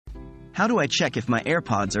How do I check if my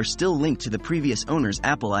AirPods are still linked to the previous owner's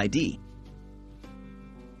Apple ID?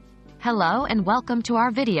 Hello and welcome to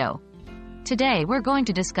our video. Today we're going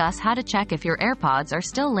to discuss how to check if your AirPods are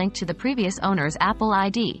still linked to the previous owner's Apple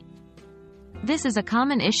ID. This is a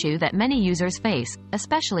common issue that many users face,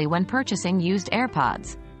 especially when purchasing used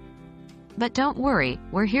AirPods. But don't worry,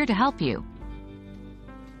 we're here to help you.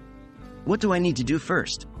 What do I need to do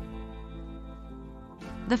first?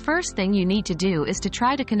 The first thing you need to do is to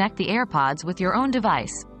try to connect the AirPods with your own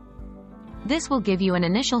device. This will give you an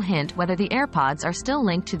initial hint whether the AirPods are still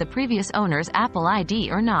linked to the previous owner's Apple ID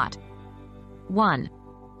or not. 1.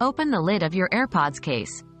 Open the lid of your AirPods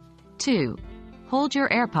case. 2. Hold your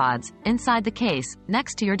AirPods inside the case,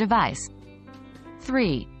 next to your device.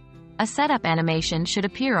 3. A setup animation should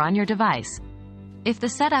appear on your device. If the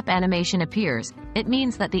setup animation appears, it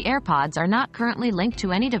means that the AirPods are not currently linked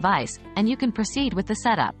to any device, and you can proceed with the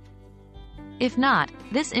setup. If not,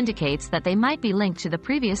 this indicates that they might be linked to the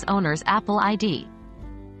previous owner's Apple ID.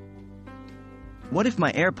 What if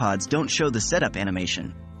my AirPods don't show the setup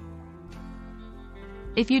animation?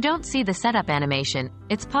 If you don't see the setup animation,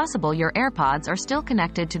 it's possible your AirPods are still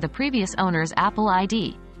connected to the previous owner's Apple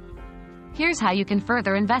ID. Here's how you can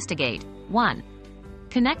further investigate. 1.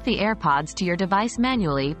 Connect the AirPods to your device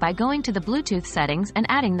manually by going to the Bluetooth settings and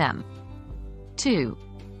adding them. 2.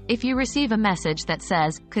 If you receive a message that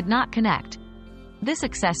says, "Could not connect," this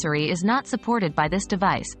accessory is not supported by this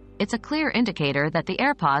device. It's a clear indicator that the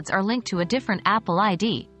AirPods are linked to a different Apple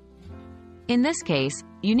ID. In this case,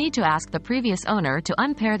 you need to ask the previous owner to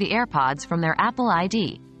unpair the AirPods from their Apple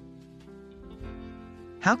ID.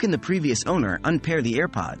 How can the previous owner unpair the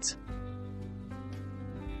AirPods?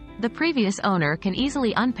 The previous owner can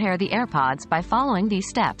easily unpair the AirPods by following these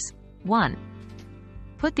steps. 1.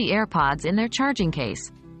 Put the AirPods in their charging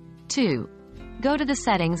case. 2. Go to the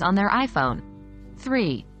settings on their iPhone.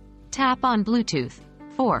 3. Tap on Bluetooth.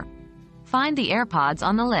 4. Find the AirPods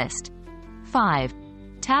on the list. 5.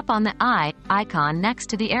 Tap on the icon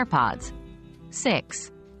next to the AirPods.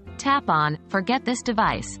 6. Tap on Forget this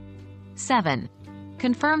device. 7.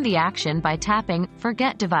 Confirm the action by tapping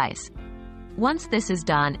Forget device. Once this is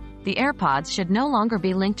done, the AirPods should no longer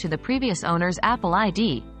be linked to the previous owner's Apple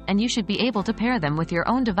ID, and you should be able to pair them with your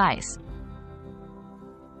own device.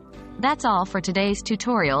 That's all for today's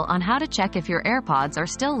tutorial on how to check if your AirPods are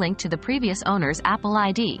still linked to the previous owner's Apple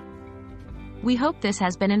ID. We hope this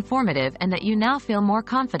has been informative and that you now feel more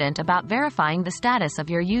confident about verifying the status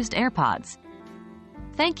of your used AirPods.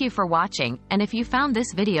 Thank you for watching, and if you found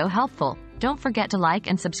this video helpful, don't forget to like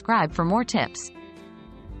and subscribe for more tips.